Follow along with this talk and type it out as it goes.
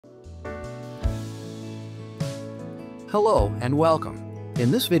Hello and welcome.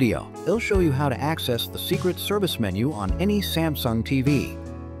 In this video, I'll show you how to access the secret service menu on any Samsung TV.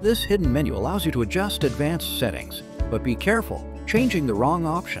 This hidden menu allows you to adjust advanced settings, but be careful, changing the wrong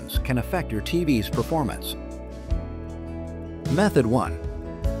options can affect your TV's performance. Method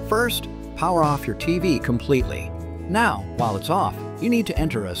 1. First, power off your TV completely. Now, while it's off, you need to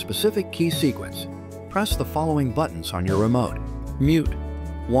enter a specific key sequence. Press the following buttons on your remote. Mute,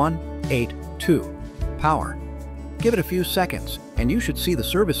 1, 8, 2, power. Give it a few seconds, and you should see the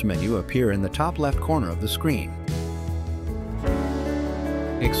service menu appear in the top left corner of the screen.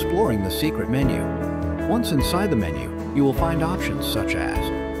 Exploring the secret menu. Once inside the menu, you will find options such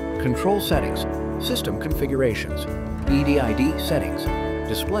as Control Settings, System Configurations, EDID Settings,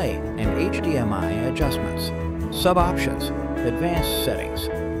 Display and HDMI Adjustments, Sub-Options, Advanced Settings,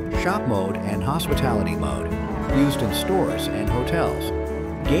 Shop Mode and Hospitality Mode, used in stores and hotels,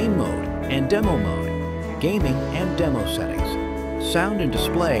 Game Mode and Demo Mode, Gaming and Demo Settings, Sound and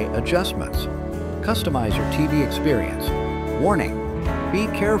Display Adjustments. Customize your TV experience. Warning: be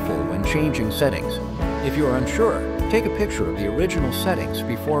careful when changing settings. If you are unsure, take a picture of the original settings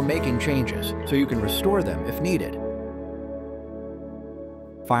before making changes so you can restore them if needed.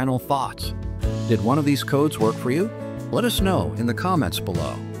 Final thoughts. Did one of these codes work for you? Let us know in the comments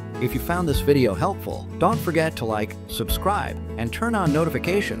below. If you found this video helpful, don't forget to like, subscribe, and turn on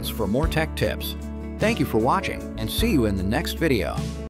notifications for more tech tips. Thank you for watching, and see you in the next video.